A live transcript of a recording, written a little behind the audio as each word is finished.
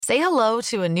Say hello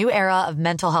to a new era of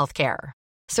mental health care.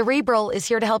 Cerebral is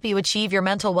here to help you achieve your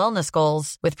mental wellness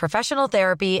goals with professional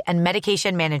therapy and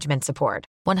medication management support.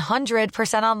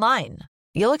 100% online.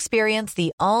 You'll experience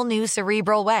the all-new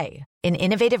Cerebral Way, an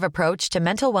innovative approach to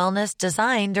mental wellness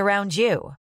designed around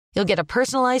you. You'll get a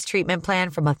personalized treatment plan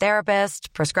from a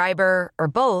therapist, prescriber, or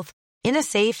both in a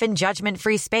safe and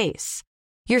judgment-free space.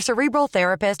 Your Cerebral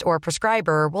therapist or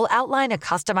prescriber will outline a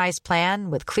customized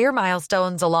plan with clear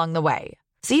milestones along the way,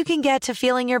 so you can get to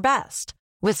feeling your best.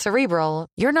 With Cerebral,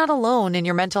 you're not alone in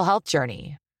your mental health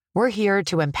journey. We're here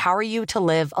to empower you to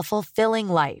live a fulfilling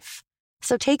life.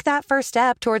 So take that first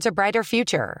step towards a brighter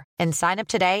future and sign up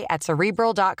today at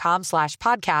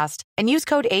Cerebral.com/podcast and use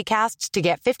code ACAST to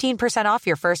get 15% off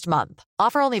your first month.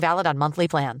 Offer only valid on monthly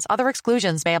plans. Other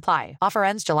exclusions may apply. Offer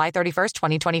ends July 31st,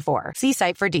 2024. See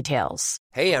site for details.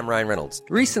 Hey, I'm Ryan Reynolds.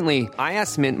 Recently, I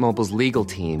asked Mint Mobile's legal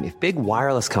team if big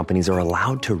wireless companies are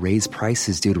allowed to raise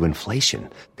prices due to inflation.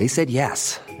 They said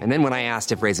yes. And then when I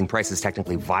asked if raising prices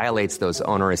technically violates those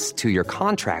onerous two-year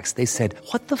contracts, they said,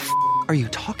 "What the f*** are you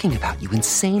talking about, you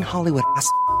insane Hollywood ass?"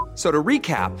 So to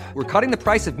recap, we're cutting the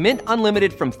price of Mint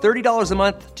Unlimited from $30 a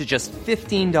month to just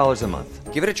 $15 a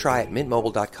month. Give it a try at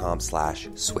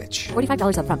mintmobile.com/switch.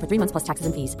 $45 up front for 3 months plus taxes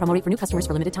and fees. Promo rate for new customers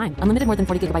for limited time. Unlimited more than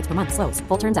 40 gigabytes per month. Slows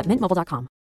full terms at mintmobile.com.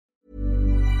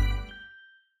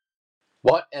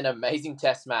 What an amazing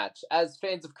test match. As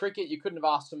fans of cricket, you couldn't have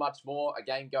asked for much more. A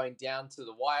game going down to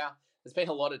the wire. There's been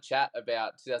a lot of chat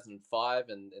about 2005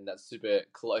 and that super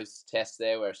close test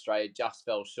there where Australia just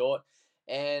fell short.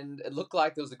 And it looked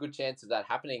like there was a good chance of that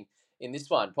happening in this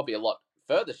one. Probably a lot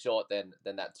further short than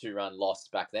that 2-run loss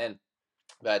back then.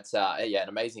 But yeah, an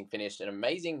amazing finish, an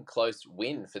amazing close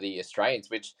win for the Australians,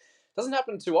 which doesn't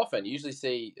happen too often. You usually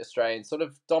see Australians sort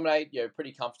of dominate,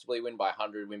 pretty comfortably, win by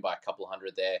 100, win by a couple of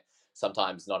hundred there.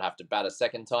 Sometimes not have to bat a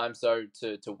second time. So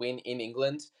to win in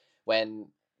England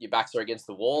when your backs are against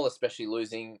the wall, especially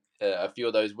losing a few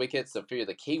of those wickets, a few of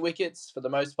the key wickets for the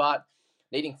most part,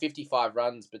 needing 55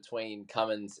 runs between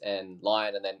Cummins and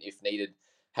Lyon, and then if needed,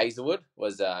 Hazelwood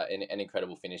was an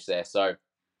incredible finish there. So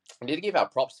I need to give our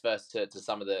props first to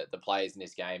some of the players in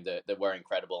this game that were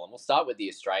incredible. And we'll start with the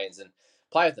Australians. And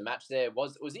player of the match there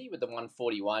was he with the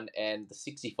 141 and the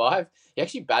 65. He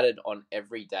actually batted on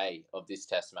every day of this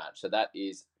test match. So that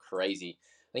is crazy.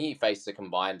 I think he faced a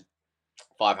combined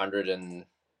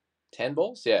 510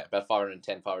 balls. Yeah, about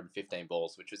 510, 515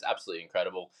 balls, which was absolutely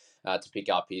incredible to pick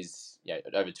up his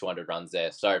over 200 runs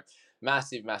there. So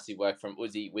massive, massive work from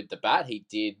Uzi with the bat. He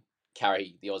did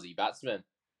carry the Aussie batsman,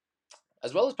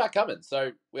 as well as Pat Cummins.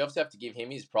 So we obviously have to give him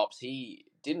his props. He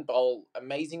didn't bowl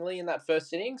amazingly in that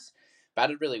first innings,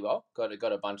 batted really well, got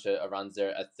a bunch of runs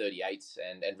there at 38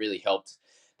 and really helped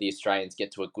the Australians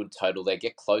get to a good total there,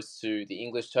 get close to the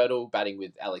English total, batting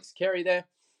with Alex Carey there.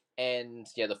 And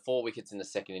yeah, the 4 wickets in the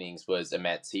second innings was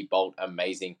immense. He bowled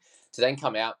amazing to then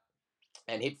come out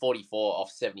and hit 44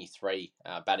 off 73,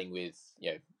 batting with,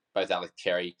 both Alex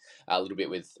Carey, a little bit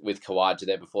with Khawaja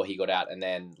there before he got out, and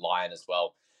then Lyon as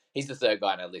well. He's the third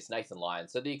guy on our list, Nathan Lyon.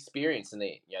 So the experience and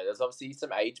there's obviously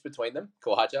some age between them.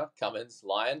 Khawaja, Cummins,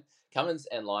 Lyon. Cummins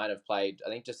and Lyon have played, I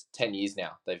think, just 10 years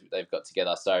now. They've got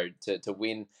together. So to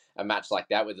win a match like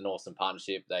that with an awesome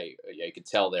partnership, you could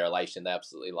tell their elation. They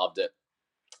absolutely loved it,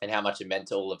 and how much it meant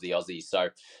to all of the Aussies. So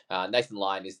Nathan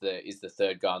Lyon is the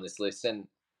third guy on this list, and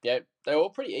they're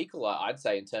all pretty equal, I'd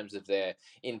say, in terms of their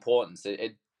importance.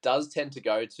 It does tend to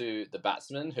go to the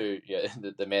batsman, who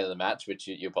the man of the match, which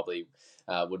you probably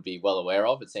would be well aware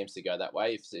of. It seems to go that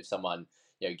way. If someone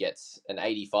gets an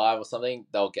 85 or something,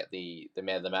 they'll get the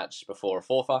man of the match before a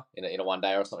fourfer in a one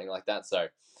day or something like that. So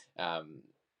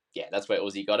that's where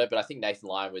Aussie got it. But I think Nathan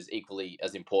Lyon was equally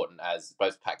as important as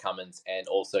both Pat Cummins and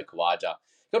also Khawaja.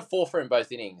 Got 4 for in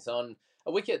both innings on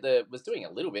a wicket that was doing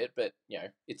a little bit, but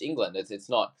it's England. It's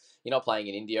not, you're not playing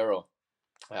in India or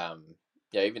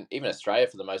even Australia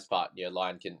for the most part.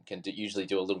 Lyon can usually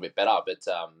do a little bit better, but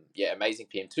amazing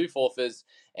for him. 2 fourfers,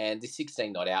 and this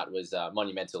 16 not out was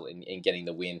monumental in getting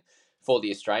the win for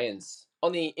the Australians.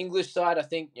 On the English side, I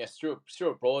think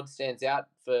Stuart Broad stands out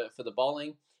for the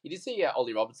bowling. You did see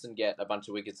Ollie Robertson get a bunch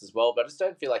of wickets as well, but I just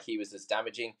don't feel like he was as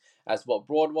damaging as what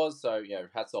Broad was. So,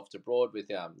 hats off to Broad with,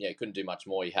 couldn't do much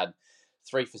more. He had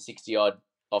 3 for 60 odd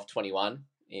off 21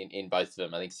 in both of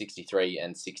them. I think 63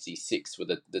 and 66 were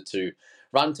the 2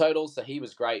 run totals. So he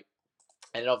was great.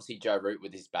 And then obviously Joe Root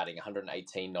with his batting,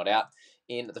 118 not out.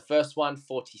 In the first one,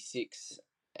 46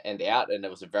 and out. And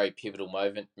it was a very pivotal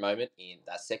moment in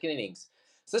that second innings.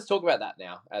 So let's talk about that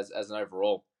now as an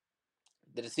overall.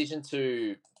 The decision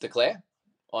to declare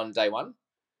on day one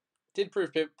did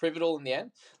prove pivotal in the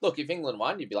end. Look, if England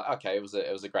won, you'd be like, okay, it was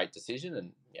a great decision,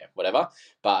 and whatever,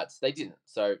 but they didn't.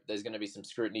 So there's going to be some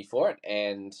scrutiny for it.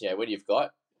 And, when you've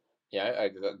got, a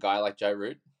guy like Joe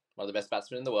Root, one of the best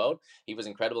batsmen in the world, he was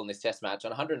incredible in this test match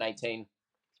on 118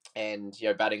 and,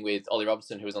 batting with Ollie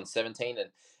Robinson, who was on 17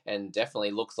 and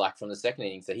definitely looks like from the second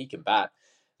innings that he can bat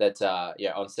that,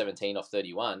 on 17 off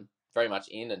 31, very much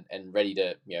in and ready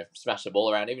to, smash the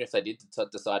ball around. Even if they did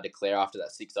decide to clear after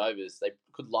that 6 overs, they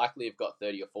could likely have got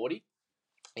 30 or 40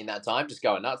 in that time, just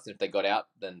going nuts. And if they got out,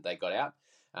 then they got out.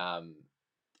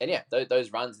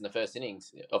 Those runs in the first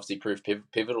innings obviously proved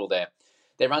pivotal there.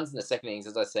 Their runs in the second innings,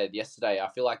 as I said yesterday, I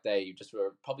feel like they just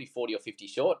were probably 40 or 50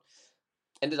 short.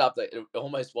 Ended up that it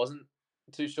almost wasn't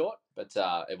too short, but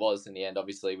it was in the end,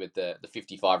 obviously, with the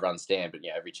 55 run stand. But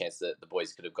every chance that the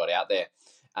boys could have got out there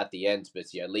at the end. But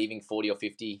leaving 40 or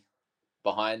 50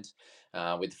 behind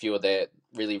with a few of their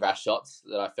really rash shots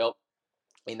that I felt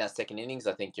in that second innings,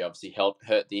 I think obviously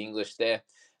hurt the English there.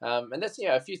 And that's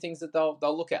a few things that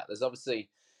they'll look at.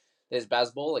 There's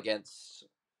Bazball against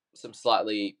some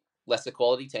slightly lesser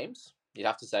quality teams. You'd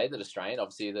have to say that Australian,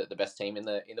 obviously the best team in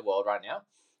the world right now.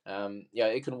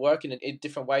 It can work in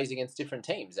different ways against different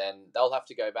teams, and they'll have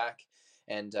to go back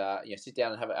and sit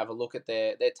down and have a look at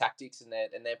their tactics and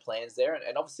their plans there.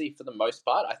 And obviously, for the most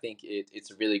part, I think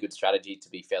it's a really good strategy to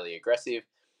be fairly aggressive.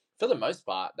 For the most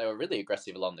part, they were really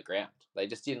aggressive along the ground. They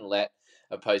just didn't let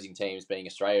opposing teams, being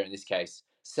Australia in this case,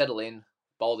 settle in,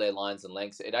 bowl their lines and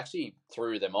lengths. It actually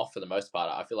threw them off for the most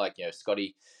part. I feel like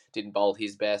Scotty didn't bowl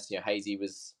his best. Hazy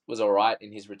was all right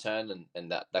in his return,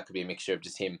 and that could be a mixture of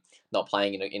just him not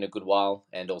playing in a good while,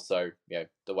 and also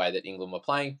the way that England were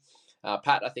playing.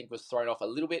 Pat, I think, was thrown off a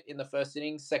little bit in the first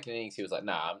innings. Second innings, he was like,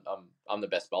 "Nah, I'm the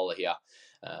best bowler here.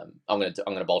 I'm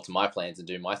gonna bowl to my plans and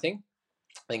do my thing."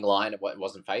 I think Lyon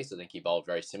wasn't faced. I think he bowled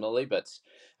very similarly, but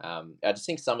I just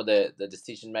think some of the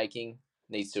decision making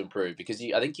needs to improve, because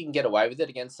I think you can get away with it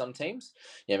against some teams.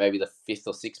 Maybe the 5th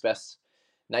or 6th best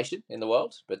nation in the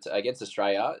world, but against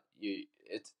Australia,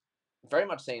 it's very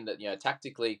much seen that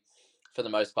tactically, for the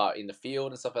most part in the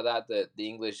field and stuff like that, the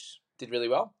English did really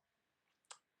well.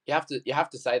 You have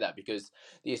to say that, because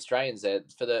the Australians there,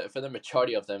 for the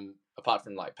majority of them, apart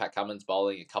from like Pat Cummins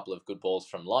bowling a couple of good balls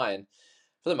from Lyon,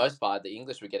 for the most part, the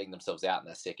English were getting themselves out in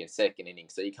that second inning.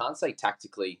 So you can't say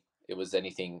tactically it was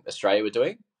anything Australia were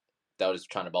doing. They were just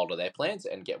trying to bowl to their plans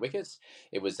and get wickets.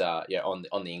 It was on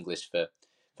the English for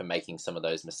making some of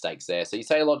those mistakes there. So you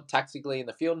say a lot of tactically in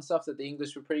the field and stuff that the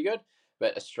English were pretty good,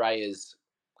 but Australia's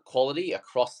quality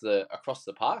across the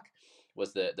park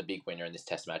was the big winner in this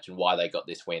test match, and why they got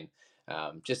this win.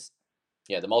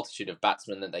 The multitude of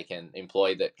batsmen that they can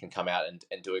employ that can come out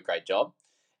and do a great job.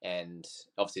 And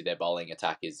obviously their bowling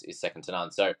attack is second to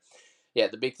none. So,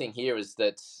 the big thing here is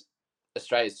that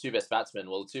Australia's two best batsmen,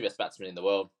 the two best batsmen in the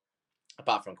world,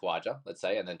 apart from Khawaja, let's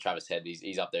say, and then Travis Head,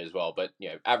 he's up there as well. But,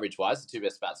 average-wise, the two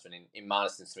best batsmen in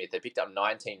Marnus and Smith, they picked up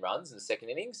 19 runs in the second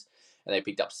innings, and they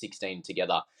picked up 16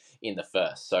 together in the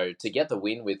first. So to get the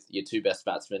win with your two best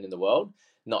batsmen in the world,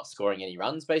 not scoring any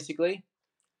runs, basically,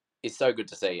 is so good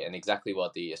to see, and exactly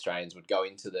what the Australians would go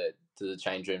into the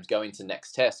change rooms, go into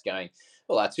next test going,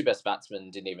 well, our two best batsmen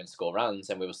didn't even score runs,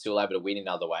 and we were still able to win in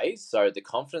other ways. So the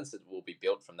confidence that will be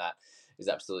built from that is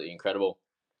absolutely incredible.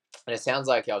 And it sounds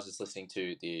like I was just listening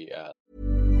to the...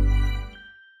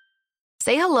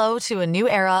 Say hello to a new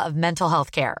era of mental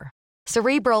health care.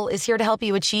 Cerebral is here to help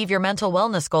you achieve your mental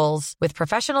wellness goals with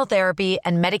professional therapy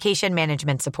and medication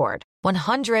management support.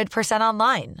 100%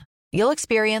 online. You'll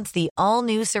experience the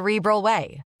all-new Cerebral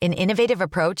Way, an innovative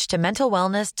approach to mental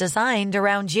wellness designed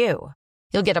around you.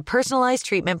 You'll get a personalized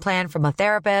treatment plan from a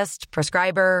therapist,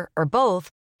 prescriber, or both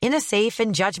in a safe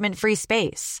and judgment-free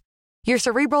space. Your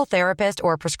Cerebral therapist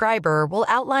or prescriber will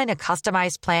outline a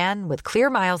customized plan with clear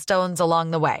milestones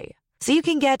along the way, so you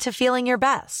can get to feeling your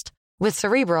best. With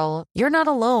Cerebral, you're not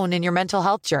alone in your mental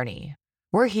health journey.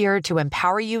 We're here to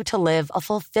empower you to live a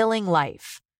fulfilling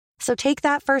life. So take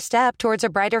that first step towards a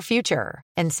brighter future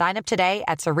and sign up today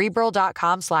at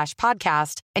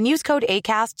Cerebral.com/podcast and use code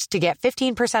ACAST to get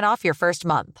 15% off your first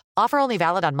month. Offer only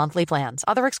valid on monthly plans.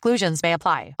 Other exclusions may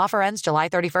apply. Offer ends July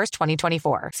 31st,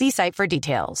 2024. See site for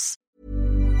details.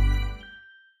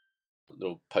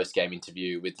 Little post-game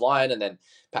interview with Lyon, and then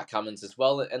Pat Cummins as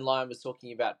well. And Lyon was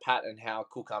talking about Pat and how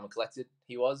cool, calm and collected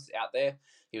he was out there.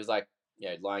 He was like,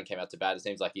 Lyon came out to bat. It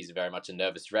seems like he's very much a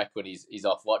nervous wreck when he's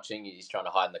off watching. He's trying to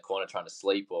hide in the corner, trying to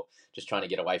sleep, or just trying to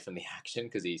get away from the action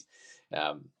because he's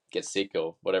gets sick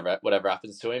or whatever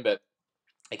happens to him. But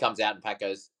he comes out and Pat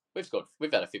goes,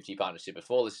 "We've had a 50 partnership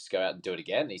before. Let's just go out and do it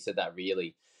again." And he said that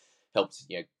really helped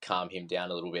calm him down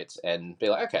a little bit and be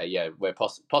like, "Okay, we're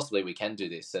possibly we can do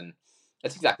this." And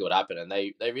that's exactly what happened. And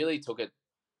they really took it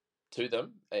to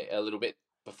them a little bit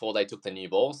before they took the new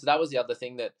ball. So that was the other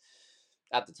thing that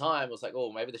at the time was like,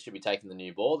 oh, maybe they should be taking the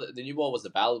new ball. The new ball was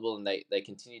available, and they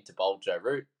continued to bowl Joe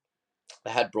Root.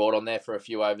 They had Broad on there for a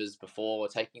few overs before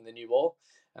taking the new ball,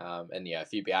 and a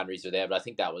few boundaries were there. But I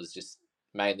think that was just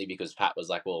mainly because Pat was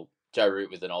like, well, Joe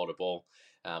Root with an older ball,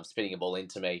 spinning a ball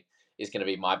into me is going to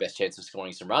be my best chance of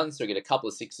scoring some runs. So we get a couple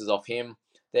of sixes off him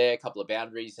there, a couple of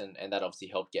boundaries, and that obviously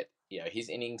helped get his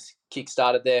innings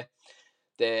kick-started there.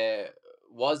 There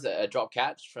was a drop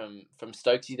catch from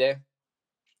Stokesy there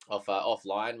off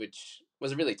line, which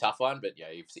was a really tough one. But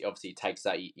obviously he takes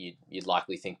that. You'd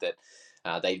likely think that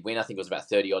they'd win. I think it was about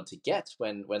 30 odd to get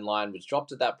when Lyon was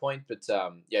dropped at that point. But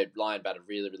Lyon batted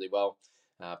really, really well.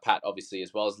 Pat obviously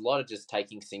as well. As a lot of just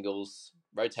taking singles,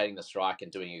 rotating the strike,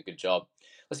 and doing a good job.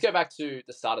 Let's go back to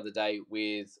the start of the day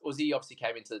with Aussie. Obviously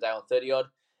came into the day on 30 odd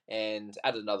and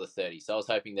added another 30. So I was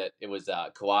hoping that it was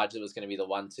Khawaja that was going to be the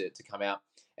one to come out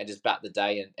and just bat the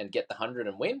day and get the 100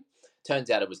 and win. Turns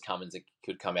out it was Cummins that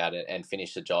could come out and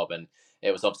finish the job, and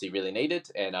it was obviously really needed.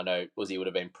 And I know Aussie would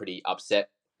have been pretty upset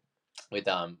with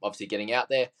obviously getting out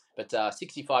there. But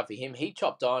 65 for him. He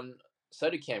chopped on. So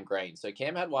did Cam Green. So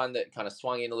Cam had one that kind of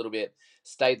swung in a little bit,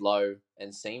 stayed low,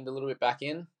 and seemed a little bit back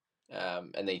in.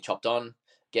 And then he chopped on.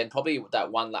 Again, probably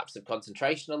that one lapse of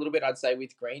concentration a little bit, I'd say,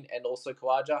 with Green and also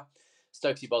Khawaja.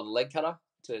 Stokesy bowled the leg cutter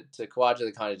to Khawaja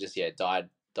that kind of just, died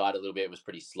a little bit. It was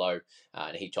pretty slow,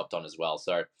 and he chopped on as well.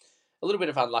 So a little bit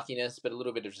of unluckiness, but a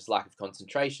little bit of just lack of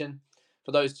concentration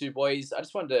for those two boys. I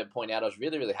just wanted to point out I was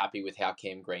really, really happy with how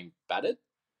Cam Green batted.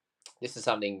 This is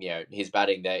something, his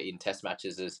batting there in test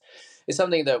matches is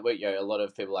something that a lot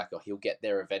of people are like, oh, he'll get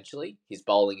there eventually. His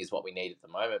bowling is what we need at the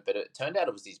moment. But it turned out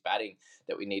it was his batting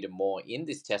that we needed more in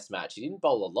this test match. He didn't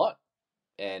bowl a lot.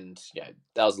 And,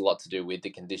 that was a lot to do with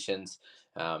the conditions.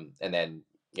 And then,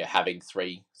 having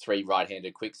three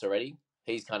right-handed quicks already.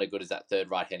 He's kind of good as that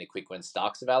third right-handed quick when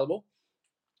Stark's available.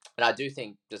 And I do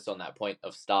think, just on that point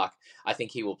of Stark, I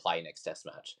think he will play next test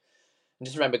match. And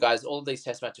just remember, guys, all of these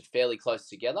test matches are fairly close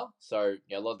together. So,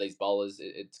 a lot of these bowlers,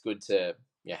 it's good to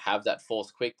have that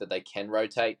fourth quick that they can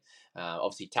rotate.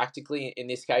 Obviously, tactically, in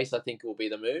this case, I think will be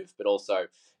the move. But also,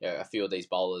 a few of these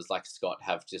bowlers, like Scott,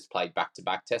 have just played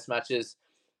back-to-back test matches.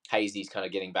 Hazy's kind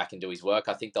of getting back into his work.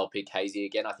 I think they'll pick Hazy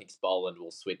again. I think Boland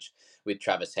will switch with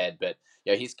Travis Head. But,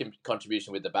 his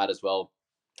contribution with the bat as well,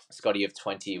 Scotty of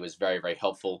 20 was very, very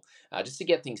helpful just to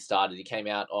get things started. He came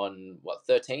out on,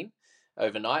 13?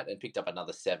 Overnight and picked up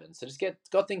another 7. So just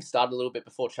got things started a little bit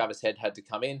before Travis Head had to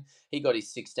come in. He got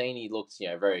his 16. He looked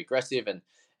very aggressive and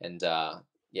ended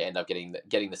up getting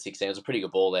the 16. It was a pretty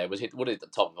good ball there. Would hit the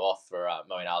top of off for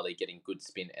Moeen Ali getting good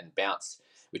spin and bounce,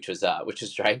 which was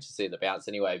strange to see the bounce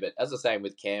anyway. But as I was saying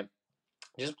with Cam,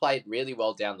 he just played really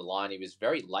well down the line. He was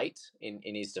very late in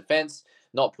his defence,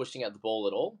 not pushing at the ball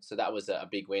at all. So that was a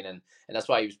big win, and that's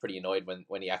why he was pretty annoyed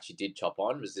when he actually did chop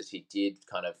on, was that he did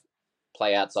kind of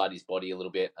play outside his body a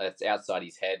little bit. It's outside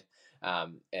his head,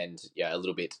 and a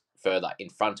little bit further in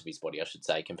front of his body, I should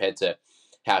say, compared to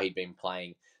how he'd been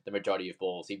playing the majority of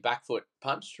balls. He back foot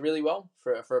punched really well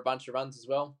for a bunch of runs as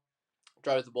well.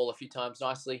 Drove the ball a few times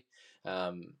nicely.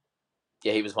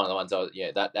 He was one of the ones.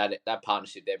 That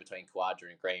partnership there between Khawaja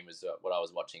and Green was what I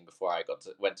was watching before I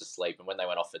went to sleep. And when they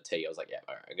went off for tea, I was like,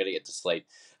 all right, I got to get to sleep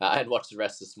and watch the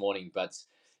rest this morning. But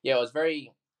I was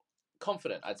very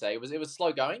confident, I'd say. It was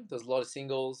slow going. There was a lot of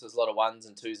singles, there's a lot of ones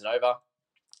and twos and over.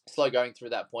 Slow going through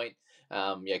that point.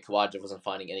 Khawaja wasn't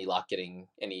finding any luck getting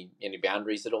any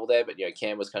boundaries at all there, but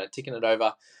Cam was kind of ticking it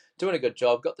over, doing a good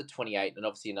job, got the 28, and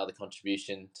obviously another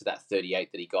contribution to that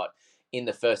 38 that he got in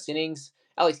the first innings.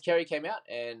 Alex Carey came out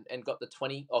and got the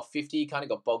 20 off 50. He kind of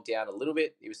got bogged down a little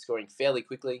bit. He was scoring fairly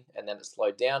quickly, and then it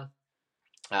slowed down.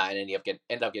 And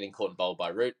ended up getting caught and bowled by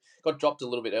Root. Got dropped a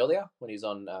little bit earlier when he was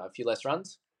on a few less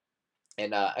runs.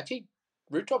 And actually,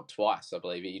 Root dropped twice, I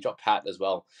believe. He dropped Pat as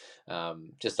well,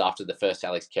 just after the first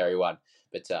Alex Carey one.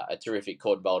 But a terrific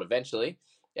caught and bowled eventually.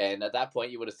 And at that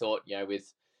point, you would have thought,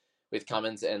 with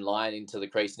Cummins and Lyon into the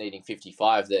crease needing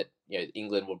 55, that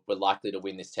England were likely to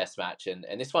win this test match. And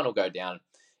this one will go down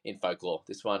in folklore.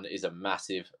 This one is a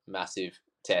massive, massive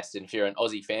test. And if you're an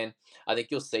Aussie fan, I think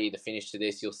you'll see the finish to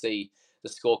this. You'll see the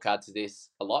scorecard to this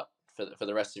a lot for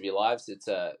the rest of your lives. It's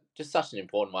just such an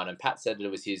important one. And Pat said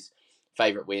it was his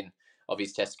favourite win of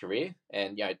his test career.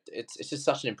 And, it's just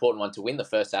such an important one to win the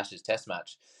first Ashes test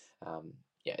match.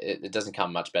 It doesn't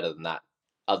come much better than that,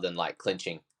 other than like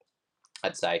clinching.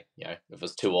 I'd say, if it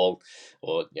was 2-2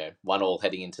 or 1-1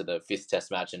 heading into the fifth test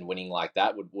match and winning like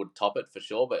that would top it for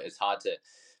sure. But it's hard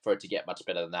for it to get much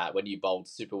better than that. When you bowled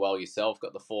super well yourself,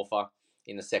 got the 4-for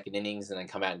in the second innings, and then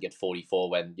come out and get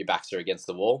 44 when your backs are against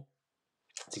the wall.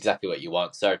 It's exactly what you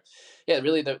want. So, yeah,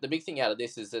 really the big thing out of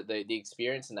this is that the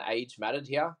experience and the age mattered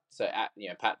here. So,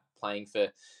 Pat playing for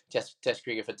Test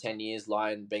cricket for 10 years,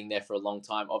 Lyon being there for a long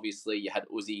time. Obviously, you had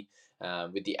Uzi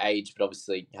with the age, but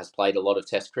obviously has played a lot of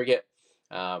Test cricket.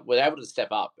 Were able to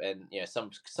step up, and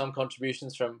some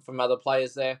contributions from other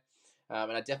players there.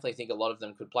 And I definitely think a lot of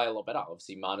them could play a lot better.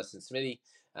 Obviously, Marnus and Smithy.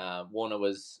 Warner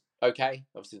was okay.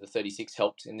 Obviously, the 36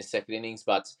 helped in the second innings,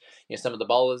 but some of the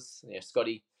bowlers,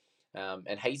 Scotty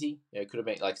and Hazy, could have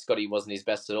been like Scotty wasn't his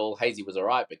best at all. Hazy was all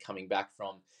right, but coming back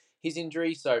from his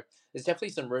injury, so there's definitely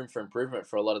some room for improvement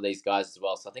for a lot of these guys as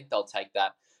well. So I think they'll take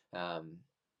that,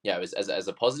 as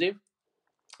a positive.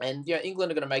 And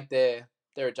England are going to make their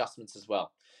adjustments as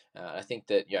well. I think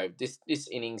that this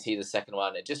innings here, the second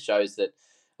one, it just shows that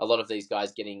a lot of these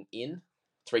guys getting in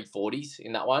 340s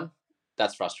in that one,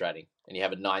 that's frustrating. And you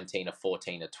have a 19, a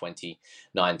 14, a 20,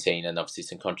 19, and obviously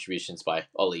some contributions by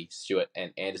Ollie, Stewart,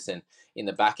 and Anderson in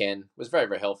the back end was very,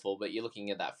 very helpful. But you're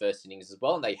looking at that first innings as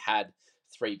well, and they had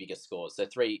three bigger scores. So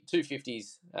two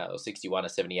 50s, or 61, a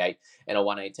 78, and a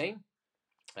 118.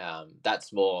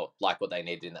 That's more like what they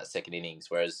needed in that second innings.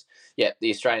 Whereas, the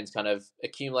Australians kind of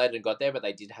accumulated and got there, but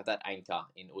they did have that anchor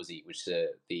in Uzi, which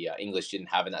the English didn't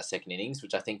have in that second innings,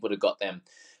 which I think would have got them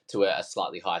to a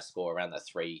slightly high score around that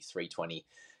 320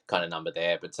 kind of number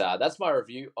there. But that's my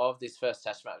review of this first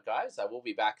test match, guys. I will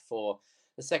be back for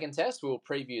the second test. We'll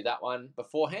preview that one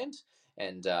beforehand.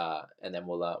 And then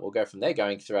we'll go from there,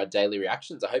 going through our daily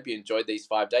reactions. I hope you enjoyed these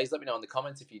 5 days. Let me know in the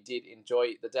comments if you did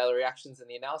enjoy the daily reactions and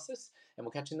the analysis, and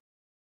we'll catch you in the